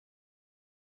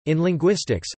In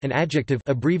linguistics, an adjective,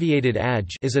 abbreviated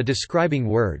adj, is a describing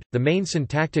word, the main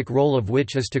syntactic role of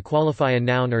which is to qualify a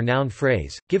noun or noun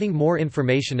phrase, giving more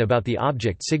information about the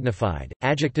object signified.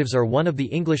 Adjectives are one of the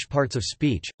English parts of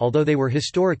speech, although they were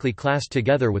historically classed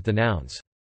together with the nouns.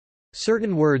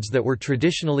 Certain words that were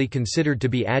traditionally considered to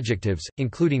be adjectives,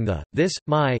 including the, this,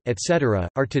 my, etc.,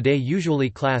 are today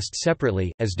usually classed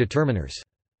separately, as determiners.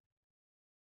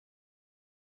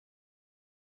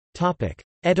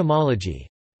 Etymology.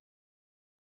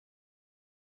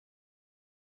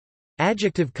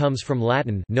 Adjective comes from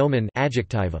Latin nomen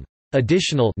adjectivum,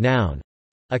 additional noun,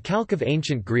 a calque of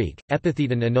ancient Greek,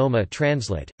 epitheton onoma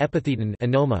translate, epitheton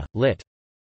onoma, lit.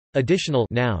 Additional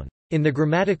noun. In the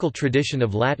grammatical tradition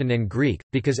of Latin and Greek,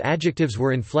 because adjectives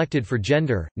were inflected for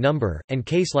gender, number, and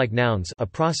case like nouns, a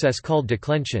process called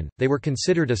declension, they were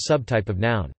considered a subtype of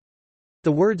noun.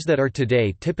 The words that are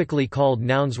today typically called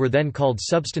nouns were then called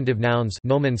substantive nouns,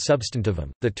 nomen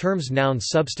substantivum. The terms noun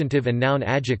substantive and noun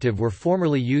adjective were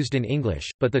formerly used in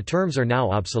English, but the terms are now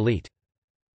obsolete.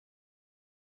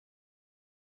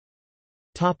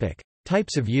 Topic: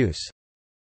 Types of use.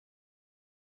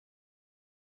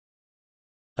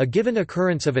 A given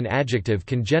occurrence of an adjective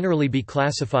can generally be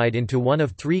classified into one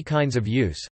of three kinds of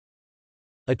use.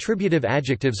 Attributive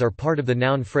adjectives are part of the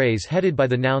noun phrase headed by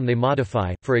the noun they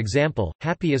modify, for example,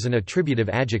 happy is an attributive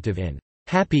adjective in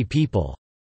happy people.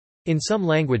 In some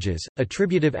languages,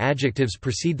 attributive adjectives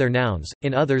precede their nouns,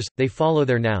 in others, they follow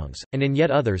their nouns, and in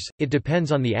yet others, it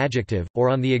depends on the adjective, or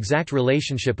on the exact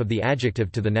relationship of the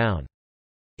adjective to the noun.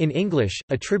 In English,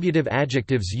 attributive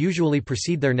adjectives usually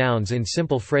precede their nouns in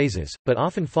simple phrases, but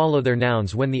often follow their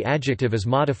nouns when the adjective is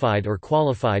modified or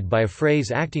qualified by a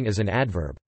phrase acting as an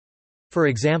adverb. For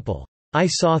example, I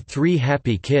saw 3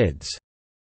 happy kids,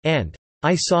 and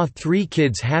I saw 3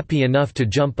 kids happy enough to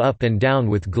jump up and down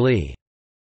with glee.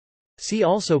 See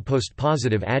also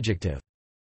postpositive adjective.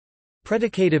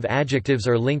 Predicative adjectives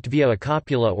are linked via a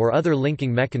copula or other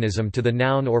linking mechanism to the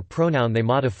noun or pronoun they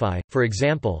modify. For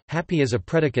example, happy is a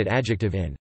predicate adjective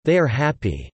in they are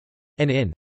happy and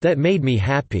in that made me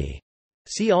happy.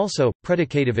 See also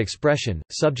predicative expression,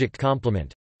 subject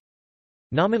complement.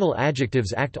 Nominal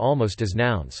adjectives act almost as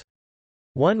nouns.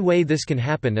 One way this can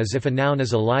happen is if a noun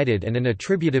is elided and an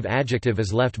attributive adjective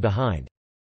is left behind.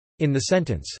 In the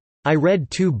sentence, I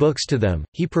read 2 books to them,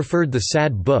 he preferred the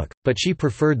sad book, but she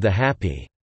preferred the happy.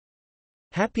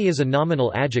 Happy is a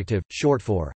nominal adjective, short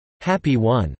for happy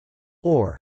one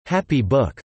or happy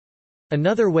book.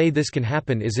 Another way this can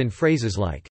happen is in phrases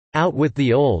like out with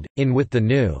the old, in with the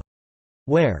new,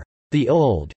 where the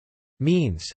old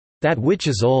means that which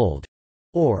is old,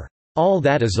 or all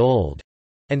that is old,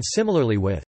 and similarly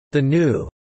with the new.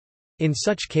 In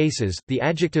such cases, the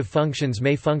adjective functions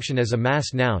may function as a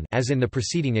mass noun, as in the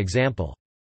preceding example.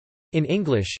 In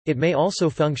English, it may also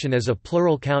function as a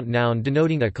plural count noun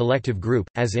denoting a collective group,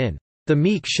 as in the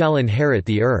meek shall inherit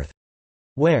the earth,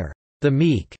 where the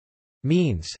meek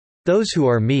means those who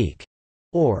are meek,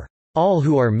 or all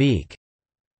who are meek.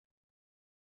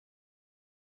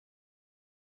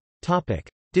 Topic: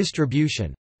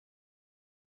 Distribution.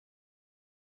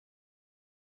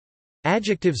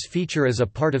 Adjectives feature as a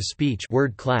part of speech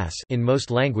word class in most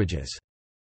languages.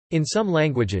 In some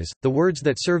languages, the words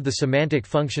that serve the semantic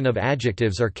function of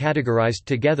adjectives are categorized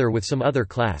together with some other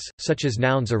class, such as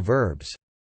nouns or verbs.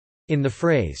 In the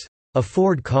phrase, a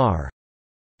Ford car,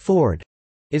 Ford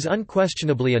is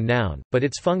unquestionably a noun, but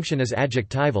its function is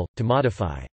adjectival, to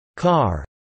modify car.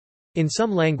 In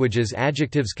some languages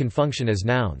adjectives can function as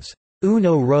nouns.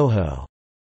 Uno rojo,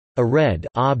 a red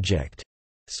object,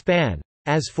 span.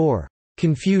 As for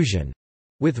confusion,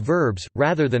 with verbs,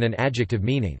 rather than an adjective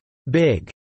meaning big,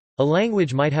 a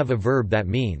language might have a verb that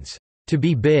means to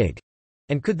be big,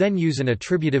 and could then use an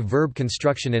attributive verb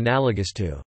construction analogous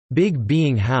to big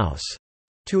being house,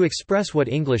 to express what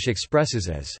English expresses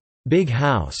as big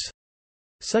house.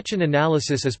 Such an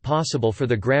analysis is possible for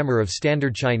the grammar of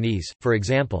Standard Chinese, for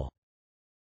example.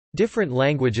 Different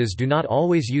languages do not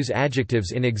always use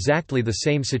adjectives in exactly the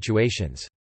same situations.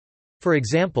 For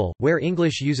example, where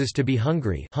English uses to be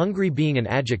hungry, hungry being an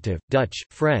adjective, Dutch,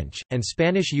 French, and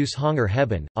Spanish use honger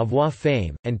hebben, avoir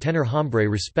faim, and tener hambre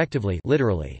respectively,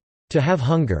 literally, to have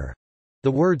hunger, the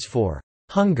words for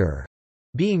hunger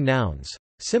being nouns.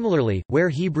 Similarly, where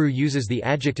Hebrew uses the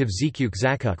adjective zekuk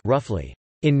zakuk, roughly,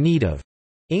 in need of,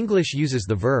 English uses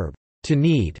the verb to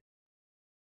need.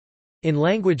 In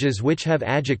languages which have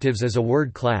adjectives as a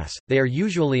word class, they are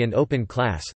usually an open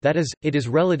class, that is, it is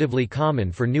relatively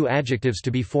common for new adjectives to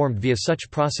be formed via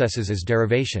such processes as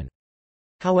derivation.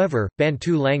 However,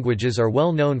 Bantu languages are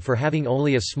well known for having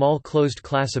only a small closed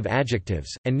class of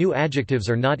adjectives, and new adjectives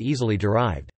are not easily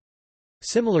derived.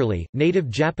 Similarly,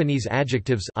 native Japanese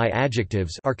adjectives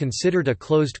are considered a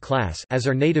closed class as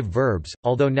are native verbs,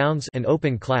 although nouns an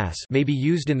open class may be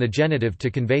used in the genitive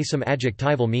to convey some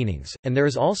adjectival meanings, and there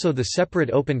is also the separate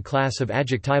open class of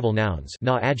adjectival nouns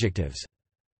adjectives.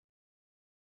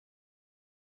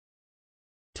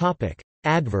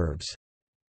 Adverbs.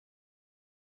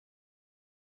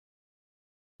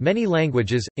 Many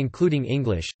languages, including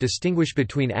English, distinguish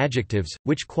between adjectives,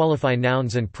 which qualify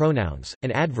nouns and pronouns,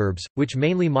 and adverbs, which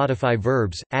mainly modify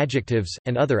verbs, adjectives,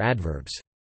 and other adverbs.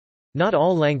 Not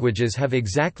all languages have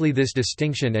exactly this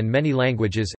distinction, and many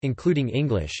languages, including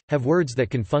English, have words that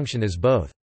can function as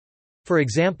both. For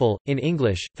example, in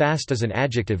English, fast is an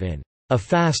adjective in a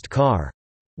fast car,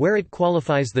 where it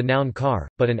qualifies the noun car,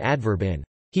 but an adverb in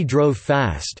he drove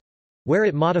fast, where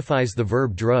it modifies the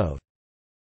verb drove.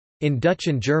 In Dutch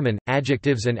and German,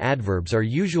 adjectives and adverbs are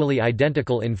usually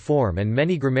identical in form, and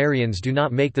many grammarians do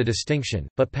not make the distinction,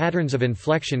 but patterns of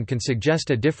inflection can suggest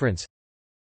a difference.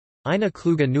 Eine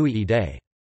kluge neue Idee.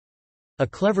 A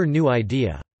clever new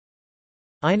idea.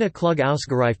 Eine klug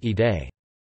ausgereifte Idee.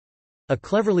 A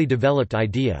cleverly developed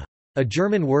idea. A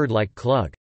German word like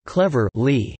klug,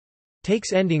 cleverly,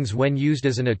 takes endings when used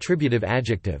as an attributive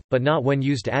adjective, but not when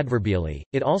used adverbially.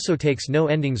 It also takes no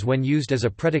endings when used as a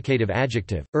predicative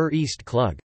adjective, ist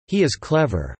klug, he is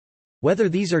clever. Whether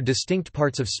these are distinct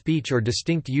parts of speech or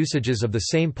distinct usages of the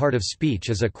same part of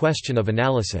speech is a question of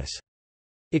analysis.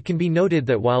 It can be noted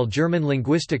that while German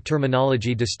linguistic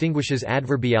terminology distinguishes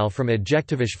adverbial from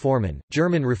adjectivish Formen,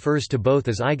 German refers to both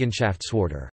as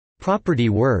Eigenschaftswörter, property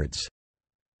words.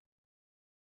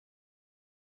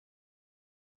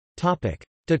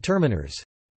 Determiners.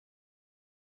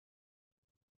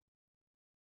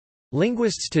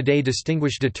 Linguists today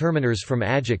distinguish determiners from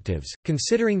adjectives,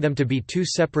 considering them to be two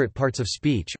separate parts of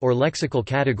speech or lexical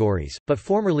categories, but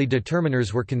formerly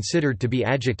determiners were considered to be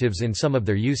adjectives in some of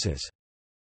their uses.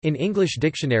 In English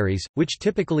dictionaries, which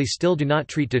typically still do not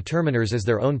treat determiners as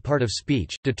their own part of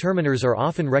speech, determiners are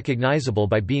often recognizable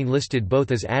by being listed both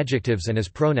as adjectives and as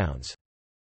pronouns.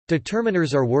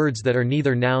 Determiners are words that are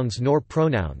neither nouns nor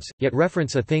pronouns, yet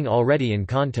reference a thing already in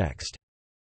context.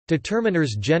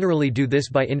 Determiners generally do this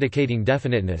by indicating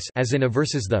definiteness, as in a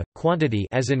versus the, quantity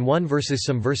as in one versus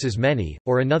some versus many,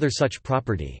 or another such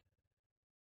property.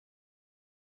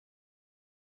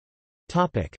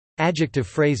 Adjective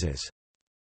phrases.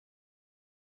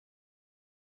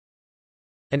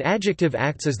 An adjective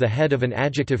acts as the head of an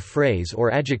adjective phrase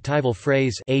or adjectival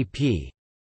phrase (AP).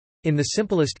 In the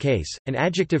simplest case, an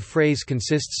adjective phrase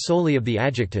consists solely of the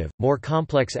adjective. More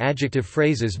complex adjective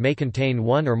phrases may contain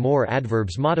one or more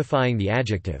adverbs modifying the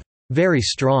adjective very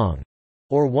strong,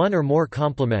 or one or more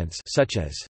complements such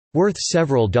as worth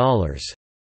several dollars,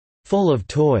 full of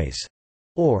toys,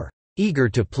 or eager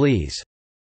to please.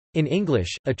 In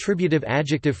English, attributive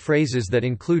adjective phrases that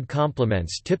include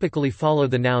complements typically follow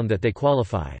the noun that they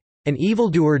qualify. An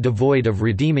evildoer devoid of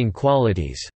redeeming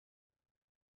qualities.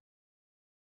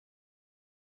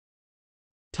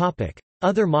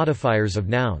 Other modifiers of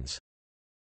nouns.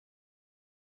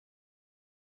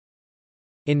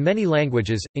 In many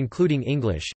languages, including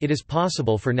English, it is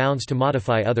possible for nouns to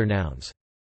modify other nouns.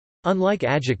 Unlike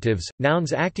adjectives,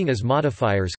 nouns acting as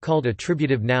modifiers called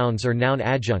attributive nouns or noun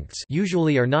adjuncts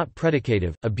usually are not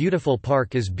predicative. A beautiful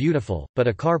park is beautiful, but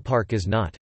a car park is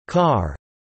not car.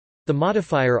 The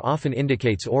modifier often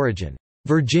indicates origin,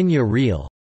 Virginia real,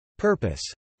 purpose,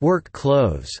 work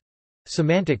clothes,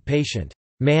 semantic patient,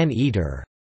 man-eater,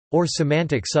 or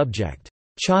semantic subject,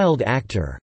 child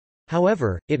actor.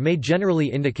 However, it may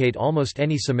generally indicate almost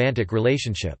any semantic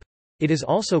relationship. It is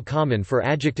also common for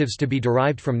adjectives to be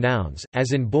derived from nouns,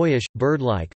 as in boyish,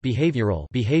 bird-like,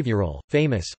 behavioral,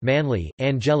 famous, manly,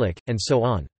 angelic, and so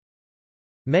on.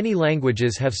 Many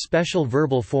languages have special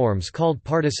verbal forms called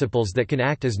participles that can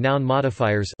act as noun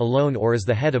modifiers alone or as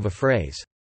the head of a phrase.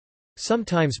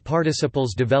 Sometimes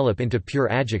participles develop into pure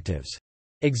adjectives.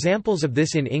 Examples of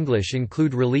this in English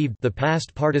include relieved, the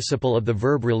past participle of the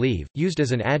verb relieve, used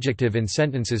as an adjective in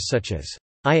sentences such as,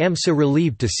 I am so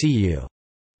relieved to see you.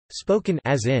 Spoken,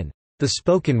 as in, the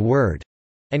spoken word.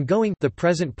 And going, the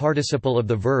present participle of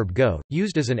the verb go,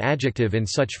 used as an adjective in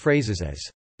such phrases as,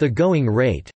 the going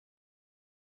rate.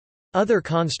 Other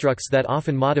constructs that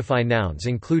often modify nouns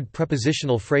include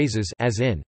prepositional phrases, as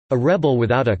in, a rebel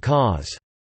without a cause.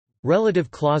 Relative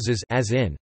clauses, as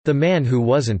in, the man who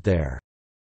wasn't there.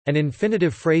 And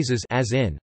infinitive phrases, as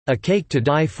in, a cake to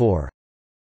die for.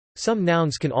 Some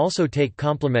nouns can also take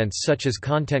complements such as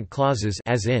content clauses,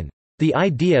 as in, the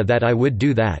idea that I would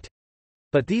do that.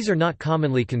 But these are not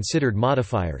commonly considered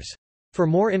modifiers. For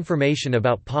more information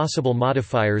about possible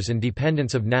modifiers and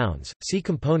dependence of nouns, see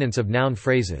components of noun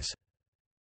phrases.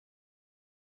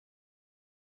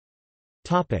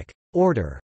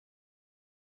 Order.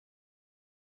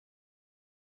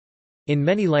 In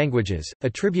many languages,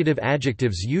 attributive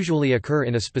adjectives usually occur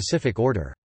in a specific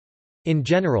order. In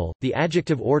general, the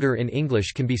adjective order in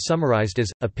English can be summarized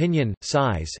as opinion,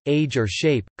 size, age or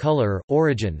shape, color,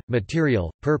 origin,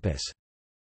 material, purpose.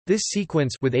 This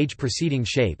sequence with age preceding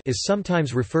shape is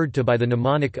sometimes referred to by the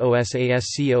mnemonic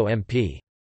OSASCOMP.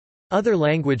 Other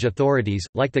language authorities,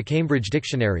 like the Cambridge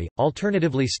Dictionary,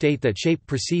 alternatively state that shape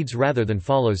precedes rather than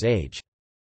follows age.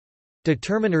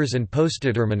 Determiners and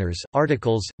postdeterminers,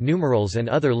 articles, numerals and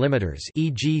other limiters,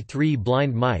 e.g. three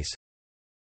blind mice.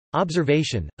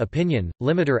 Observation, opinion,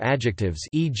 limiter adjectives,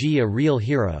 e.g. a real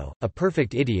hero, a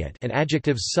perfect idiot, and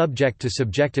adjectives subject to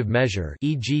subjective measure,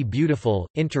 e.g. beautiful,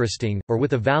 interesting, or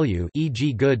with a value,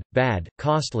 e.g. good, bad,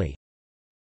 costly.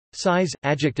 Size,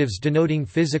 adjectives denoting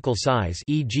physical size,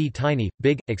 e.g. tiny,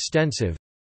 big, extensive.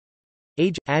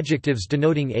 Age, adjectives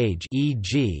denoting age,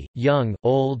 e.g., young,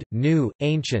 old, new,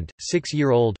 ancient,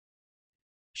 6-year-old.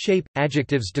 Shape,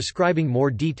 adjectives describing more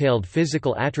detailed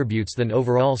physical attributes than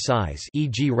overall size,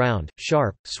 e.g. round,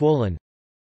 sharp, swollen.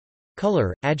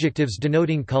 Color, adjectives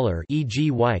denoting color, e.g.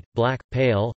 white, black,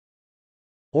 pale.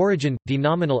 Origin,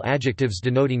 denominal adjectives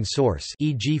denoting source,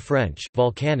 e.g. French,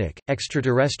 volcanic,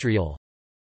 extraterrestrial.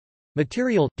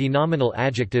 Material, denominal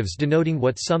adjectives denoting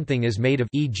what something is made of,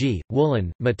 e.g.,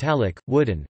 woolen, metallic,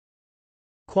 wooden.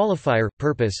 Qualifier,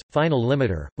 purpose, final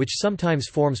limiter, which sometimes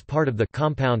forms part of the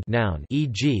compound noun,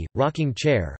 e.g., rocking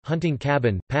chair, hunting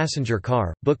cabin, passenger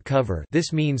car, book cover.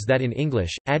 This means that in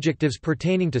English, adjectives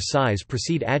pertaining to size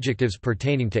precede adjectives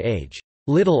pertaining to age.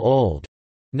 Little old,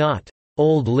 not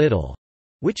old little,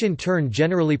 which in turn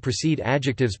generally precede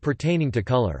adjectives pertaining to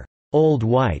color. Old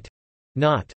white,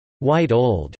 not white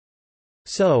old.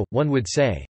 So, one would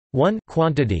say, 1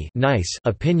 quantity nice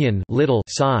opinion little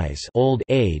size old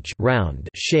age round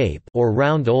shape or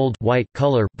round old white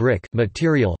color brick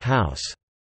material house.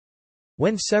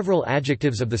 When several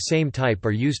adjectives of the same type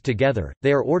are used together,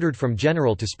 they are ordered from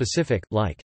general to specific,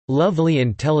 like lovely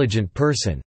intelligent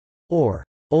person or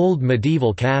old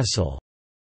medieval castle.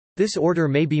 This order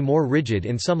may be more rigid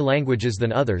in some languages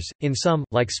than others. In some,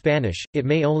 like Spanish, it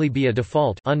may only be a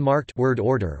default unmarked word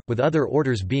order, with other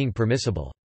orders being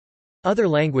permissible. Other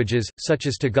languages, such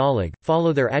as Tagalog,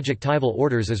 follow their adjectival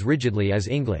orders as rigidly as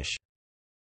English.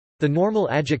 The normal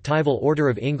adjectival order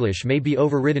of English may be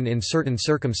overridden in certain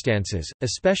circumstances,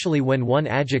 especially when one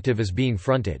adjective is being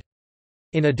fronted.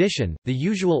 In addition, the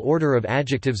usual order of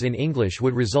adjectives in English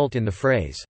would result in the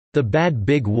phrase, "the bad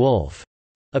big wolf,"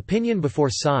 opinion before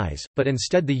size, but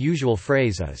instead the usual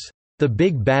phrase is, "the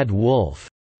big bad wolf."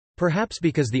 Perhaps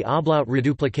because the ablaut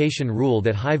reduplication rule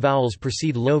that high vowels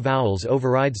precede low vowels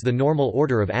overrides the normal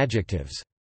order of adjectives.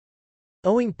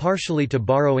 Owing partially to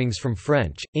borrowings from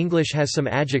French, English has some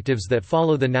adjectives that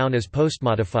follow the noun as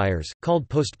postmodifiers, called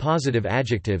postpositive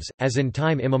adjectives, as in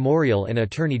time immemorial and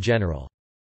attorney general.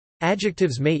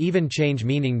 Adjectives may even change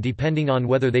meaning depending on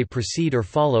whether they precede or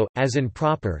follow, as in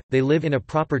proper, they live in a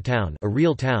proper town, a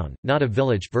real town, not a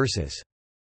village, versus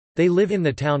they live in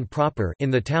the town proper,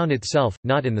 in the town itself,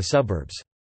 not in the suburbs.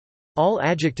 All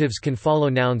adjectives can follow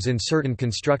nouns in certain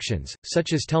constructions,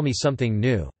 such as tell me something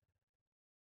new.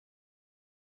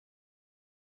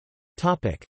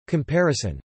 Topic: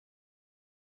 Comparison.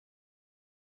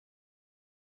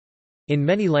 In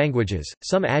many languages,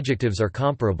 some adjectives are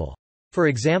comparable. For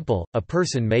example, a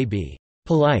person may be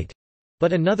polite,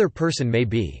 but another person may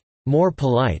be more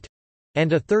polite,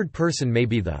 and a third person may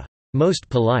be the most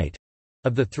polite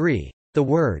of the three. The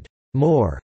word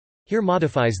more here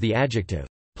modifies the adjective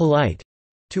polite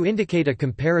to indicate a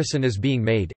comparison is being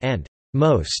made, and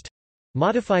most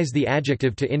modifies the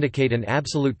adjective to indicate an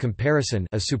absolute comparison,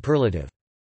 a superlative.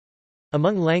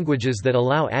 Among languages that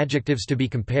allow adjectives to be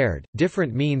compared,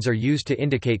 different means are used to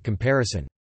indicate comparison.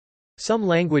 Some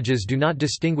languages do not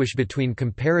distinguish between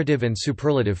comparative and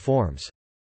superlative forms.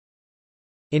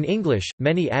 In English,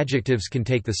 many adjectives can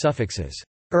take the suffixes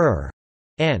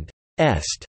and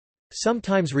est,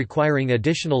 sometimes requiring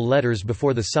additional letters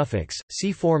before the suffix.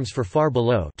 See forms for far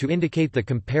below to indicate the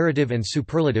comparative and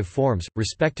superlative forms,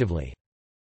 respectively.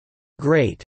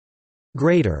 Great,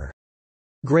 greater,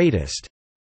 greatest.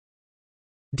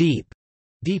 Deep,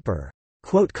 deeper,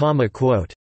 quote, comma,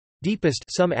 quote, deepest.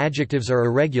 Some adjectives are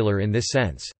irregular in this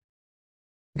sense.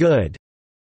 Good,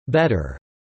 better,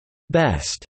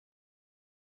 best,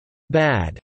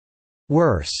 bad,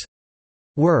 worse,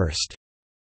 worst.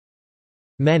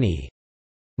 Many,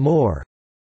 more,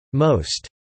 most,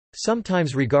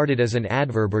 sometimes regarded as an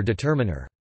adverb or determiner.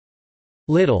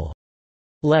 Little,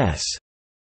 less,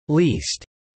 least.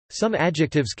 Some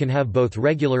adjectives can have both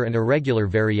regular and irregular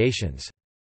variations.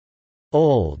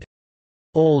 Old,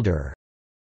 older,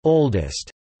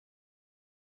 oldest,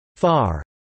 far,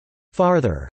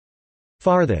 farther,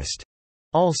 farthest,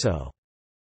 also,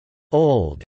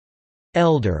 old,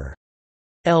 elder,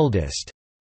 eldest,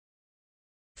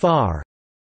 far,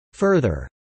 further,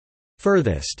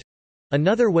 furthest.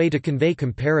 Another way to convey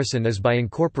comparison is by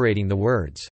incorporating the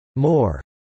words more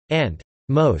and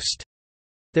most.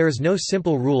 There is no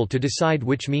simple rule to decide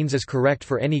which means is correct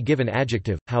for any given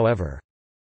adjective, however.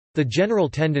 The general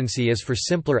tendency is for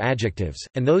simpler adjectives,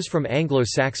 and those from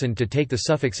Anglo-Saxon to take the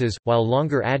suffixes, while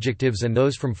longer adjectives and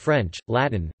those from French,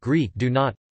 Latin, Greek do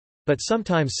not, but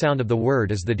sometimes sound of the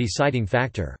word is the deciding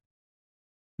factor.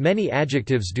 Many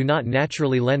adjectives do not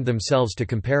naturally lend themselves to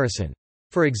comparison.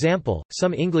 For example,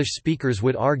 some English speakers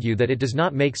would argue that it does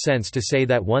not make sense to say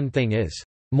that one thing is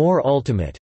more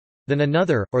ultimate than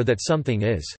another, or that something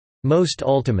is most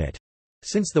ultimate,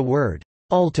 since the word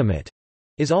ultimate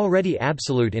is already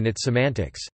absolute in its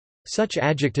semantics. Such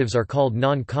adjectives are called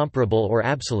non-comparable or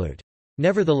absolute.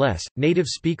 Nevertheless, native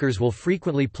speakers will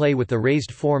frequently play with the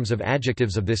raised forms of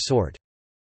adjectives of this sort.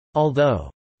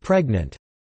 Although pregnant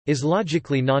is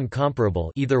logically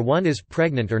non-comparable, either one is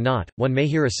pregnant or not, one may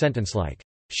hear a sentence like,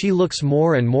 "She looks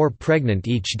more and more pregnant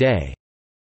each day."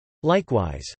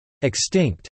 Likewise,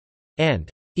 extinct and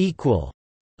equal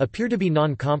appear to be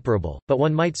non-comparable, but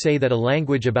one might say that a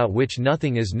language about which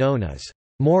nothing is known is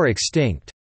more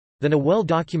extinct than a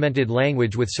well-documented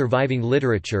language with surviving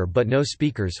literature but no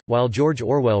speakers. While George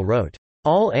Orwell wrote,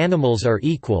 "All animals are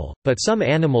equal, but some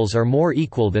animals are more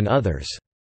equal than others."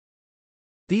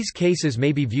 These cases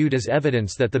may be viewed as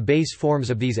evidence that the base forms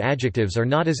of these adjectives are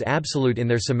not as absolute in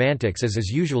their semantics as is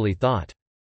usually thought.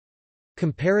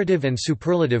 Comparative and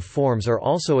superlative forms are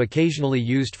also occasionally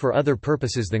used for other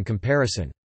purposes than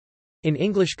comparison. In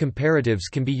English,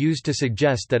 comparatives can be used to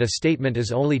suggest that a statement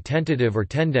is only tentative or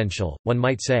tendential. One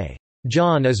might say,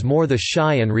 "John is more the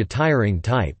shy and retiring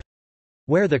type,"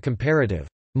 where the comparative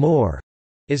more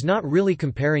is not really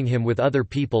comparing him with other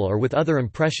people or with other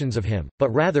impressions of him, but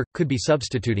rather, could be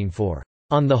substituting for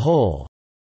on the whole.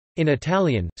 In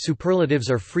Italian,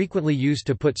 superlatives are frequently used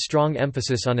to put strong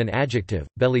emphasis on an adjective.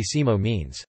 Bellissimo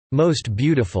means most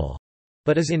beautiful,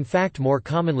 but is in fact more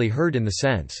commonly heard in the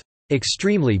sense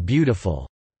extremely beautiful.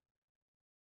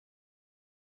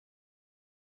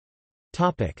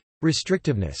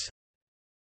 Restrictiveness.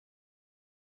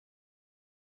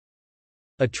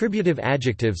 Attributive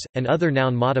adjectives, and other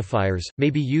noun modifiers, may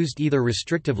be used either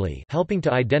restrictively, helping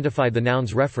to identify the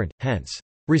noun's referent, hence,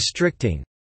 restricting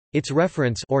its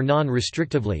reference, or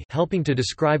non-restrictively, helping to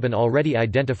describe an already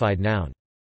identified noun.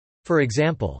 For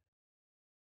example,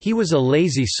 "He was a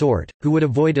lazy sort, who would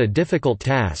avoid a difficult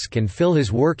task and fill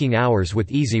his working hours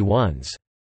with easy ones."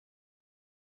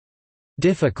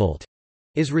 Difficult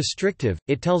is restrictive,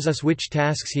 it tells us which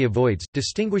tasks he avoids,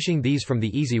 distinguishing these from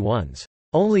the easy ones.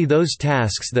 Only those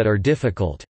tasks that are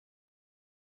difficult.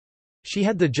 She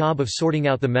had the job of sorting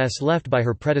out the mess left by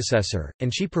her predecessor,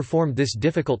 and she performed this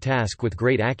difficult task with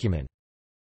great acumen.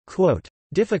 Quote,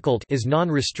 "Difficult" is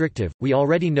non-restrictive, we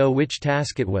already know which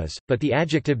task it was, but the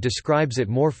adjective describes it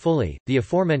more fully. The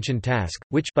aforementioned task,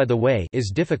 which, by the way,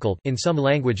 is difficult in some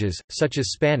languages, such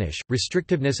as Spanish,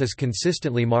 restrictiveness is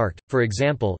consistently marked. For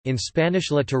example, in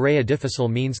Spanish la tarea difícil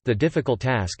means the difficult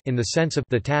task in the sense of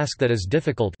the task that is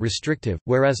difficult restrictive,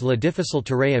 whereas la difícil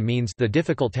tarea means the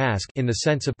difficult task in the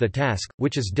sense of the task,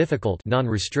 which is difficult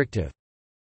non-restrictive.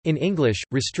 In English,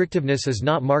 restrictiveness is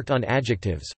not marked on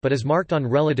adjectives, but is marked on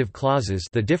relative clauses.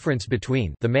 The difference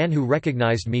between "the man who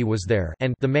recognized me was there"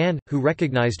 and "the man, who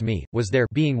recognized me, was there"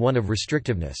 being one of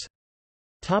restrictiveness.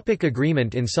 Topic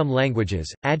agreement. In some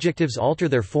languages, adjectives alter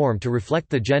their form to reflect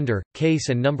the gender, case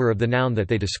and number of the noun that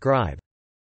they describe.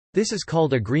 This is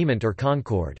called agreement or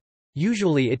concord.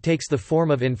 Usually it takes the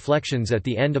form of inflections at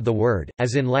the end of the word,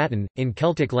 as in Latin. In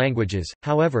Celtic languages,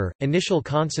 however, initial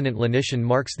consonant lenition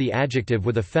marks the adjective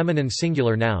with a feminine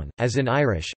singular noun, as in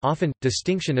Irish. Often,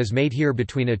 distinction is made here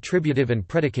between attributive and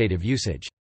predicative usage.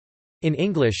 In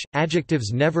English,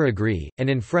 adjectives never agree, and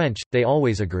in French, they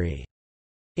always agree.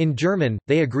 In German,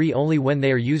 they agree only when they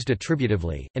are used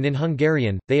attributively, and in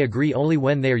Hungarian, they agree only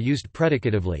when they are used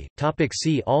predicatively.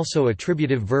 See also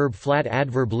attributive verb. Flat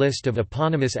adverb. List of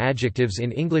eponymous adjectives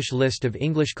in English. List of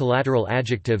English collateral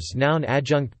adjectives. Noun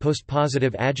adjunct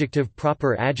postpositive adjective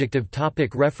proper adjective.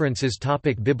 References.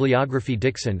 Bibliography.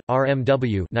 Dixon,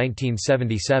 R.M.W.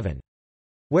 1977.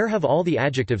 Where Have All the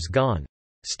Adjectives Gone?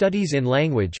 Studies in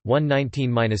Language,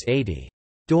 119-80.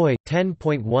 doi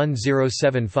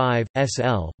 10.1075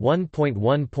 SL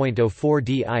 1.1.04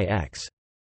 DIX.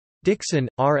 Dixon,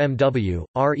 R.M.W.,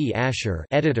 R. E. Asher,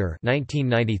 editor,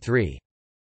 1993.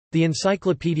 The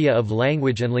Encyclopedia of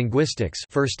Language and Linguistics,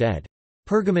 1st ed.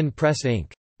 Pergamon Press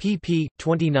Inc. pp.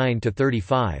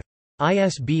 29–35.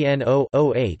 ISBN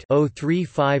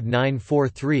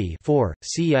 0-08-035943-4,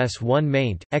 CS1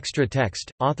 maint, extra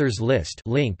text, authors list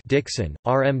link Dixon,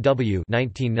 RMW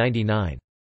 1999.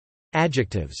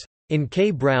 Adjectives. In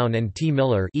K. Brown and T.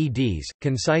 Miller eds,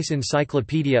 Concise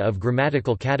Encyclopedia of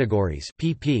Grammatical Categories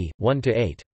pp.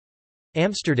 1–8.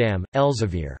 Amsterdam,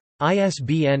 Elsevier.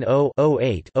 ISBN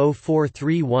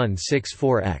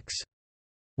 0-08-043164-X.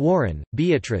 Warren,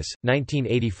 Beatrice,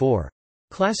 1984.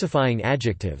 Classifying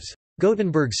Adjectives.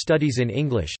 Gothenburg Studies in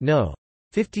English No.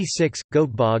 56,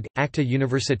 Göteborg, Acta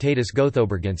Universitatis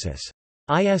Gothoburgensis.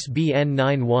 ISBN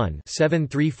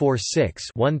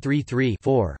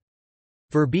 91-7346-133-4.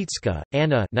 Verbitska,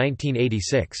 Anna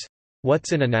 1986.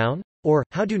 What's in a Noun? Or,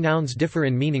 How Do Nouns Differ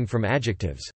in Meaning from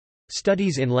Adjectives?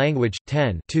 Studies in Language,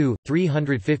 10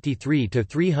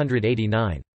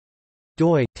 353–389.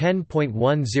 doi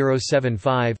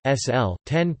 10.1075 SL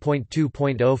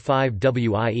 10.2.05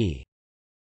 WIE.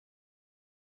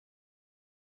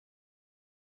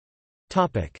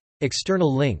 Topic: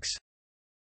 External links.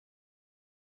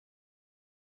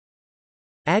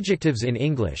 Adjectives in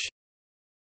English.